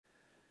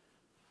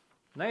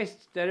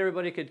Nice that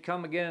everybody could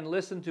come again and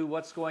listen to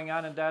what's going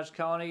on in Dodge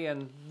County,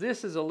 and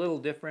this is a little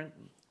different.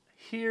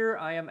 Here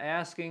I am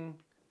asking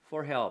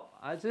for help.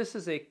 This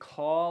is a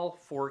call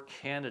for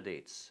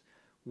candidates.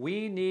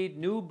 We need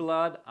new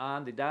blood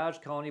on the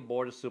Dodge County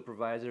Board of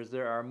Supervisors.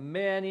 There are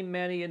many,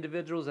 many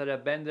individuals that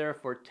have been there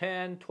for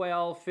 10,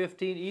 12,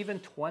 15, even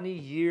 20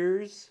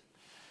 years.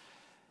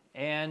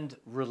 And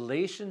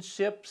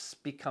relationships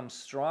become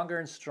stronger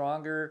and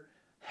stronger.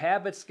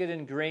 Habits get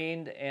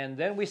ingrained, and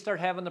then we start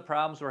having the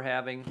problems we're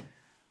having.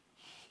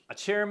 A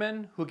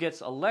chairman who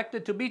gets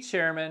elected to be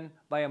chairman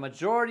by a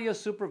majority of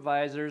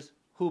supervisors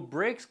who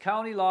breaks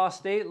county law,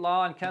 state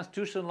law, and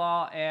constitutional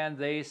law, and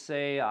they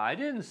say, I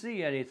didn't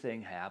see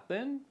anything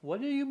happen.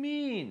 What do you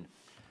mean?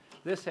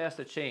 This has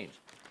to change.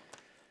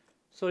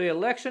 So the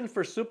election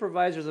for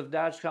supervisors of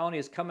Dodge County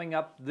is coming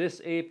up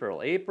this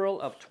April, April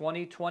of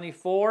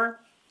 2024.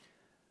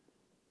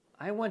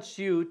 I want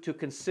you to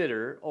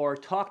consider, or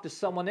talk to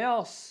someone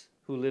else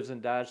who lives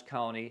in Dodge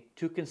County,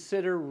 to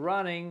consider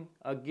running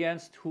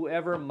against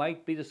whoever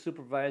might be the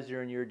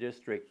supervisor in your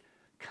district.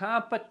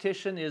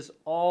 Competition is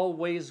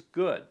always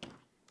good.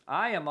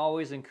 I am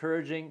always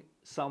encouraging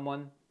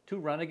someone to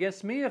run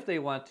against me if they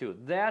want to.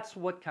 That's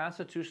what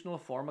constitutional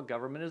form of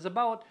government is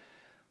about.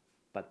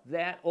 But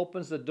that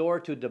opens the door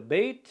to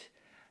debate,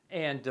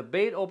 and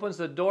debate opens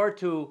the door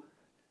to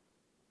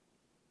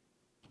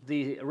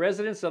the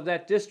residents of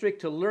that district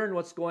to learn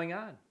what's going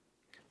on.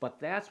 But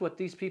that's what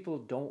these people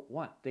don't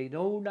want. They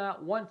do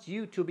not want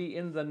you to be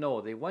in the know.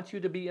 They want you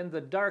to be in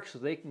the dark so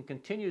they can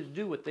continue to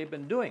do what they've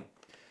been doing.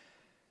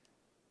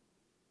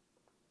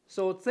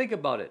 So think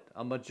about it.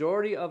 A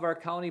majority of our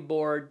county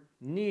board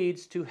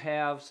needs to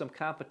have some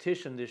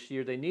competition this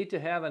year. They need to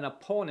have an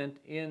opponent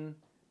in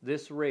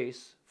this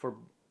race for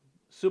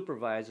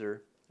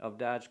supervisor of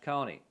Dodge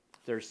County.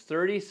 There's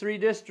 33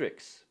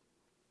 districts,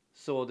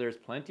 so there's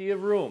plenty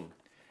of room.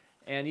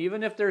 And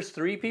even if there's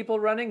 3 people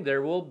running,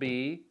 there will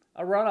be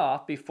a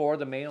runoff before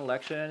the main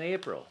election in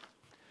April.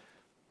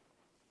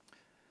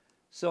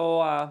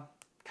 So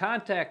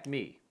contact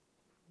me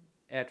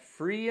at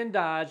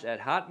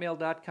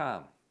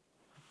freeanddodge@hotmail.com.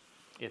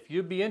 If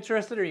you'd be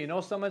interested, or you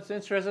know someone that's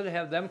interested,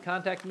 have them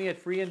contact me at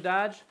Free and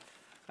Dodge.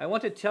 I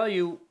want to tell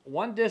you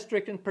one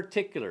district in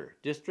particular,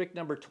 district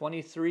number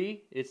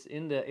 23. It's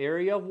in the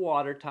area of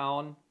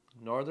Watertown,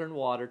 northern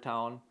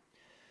Watertown.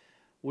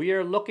 We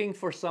are looking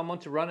for someone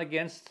to run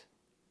against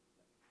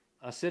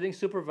a sitting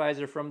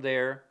supervisor from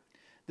there.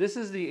 This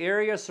is the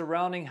area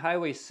surrounding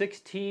Highway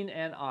 16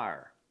 and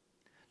R.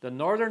 The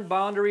northern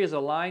boundary is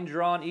a line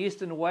drawn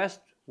east and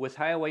west with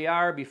Highway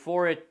R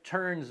before it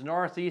turns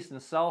northeast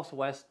and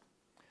southwest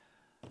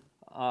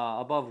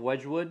above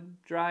Wedgewood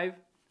Drive.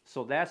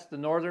 So that's the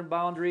northern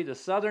boundary. The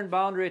southern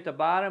boundary at the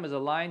bottom is a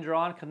line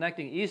drawn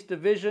connecting East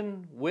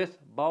Division with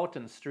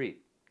Boughton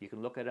Street. You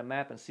can look at a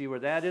map and see where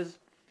that is.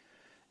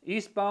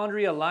 East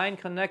boundary, a line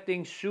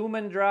connecting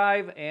Schumann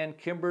Drive and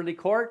Kimberly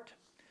Court.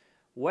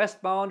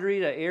 West boundary,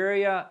 the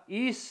area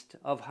east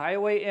of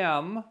Highway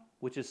M,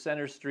 which is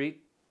Center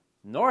Street,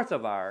 north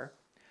of R,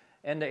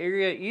 and the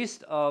area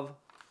east of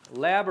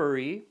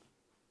Laborie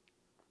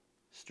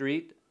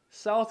Street,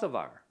 south of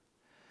R.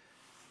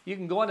 You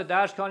can go on the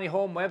Dodge County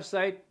Home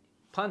website,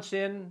 punch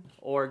in,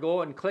 or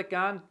go and click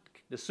on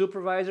the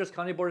supervisors,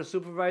 County Board of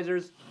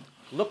Supervisors,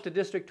 look to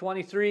District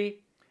 23,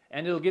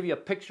 and it'll give you a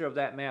picture of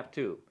that map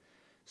too.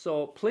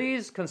 So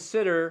please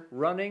consider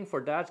running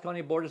for Dodge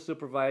County Board of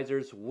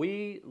Supervisors.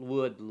 We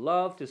would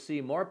love to see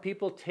more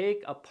people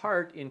take a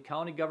part in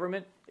county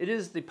government. It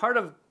is the part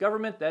of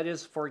government that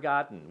is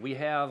forgotten. We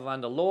have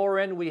on the lower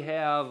end, we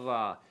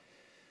have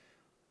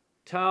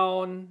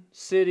town,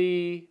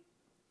 city,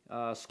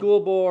 school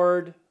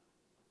board,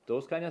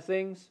 those kind of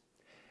things.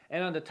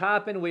 And on the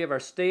top end, we have our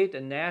state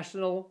and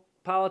national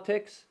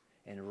politics.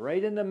 And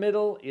right in the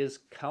middle is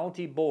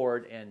county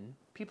board, and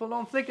people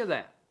don't think of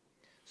that.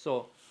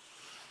 So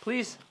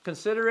please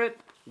consider it.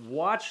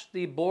 Watch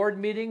the board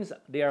meetings.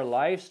 They are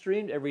live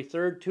streamed every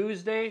third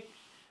Tuesday.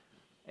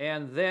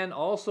 And then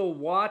also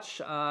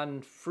watch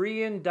on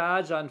Free and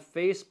Dodge on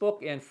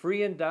Facebook and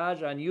Free and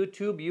Dodge on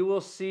YouTube. You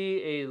will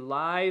see a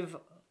live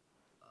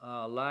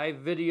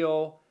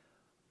video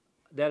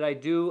that I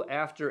do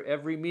after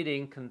every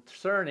meeting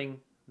concerning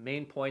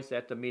main points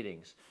at the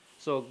meetings.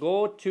 So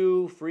go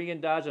to Free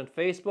and Dodge on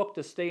Facebook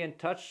to stay in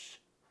touch.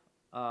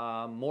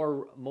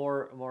 More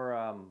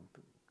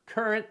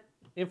current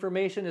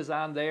information is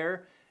on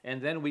there,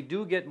 and then we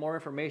do get more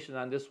information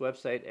on this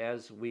website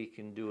as we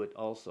can do it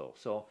also.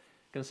 So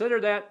consider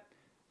that.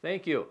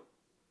 Thank you.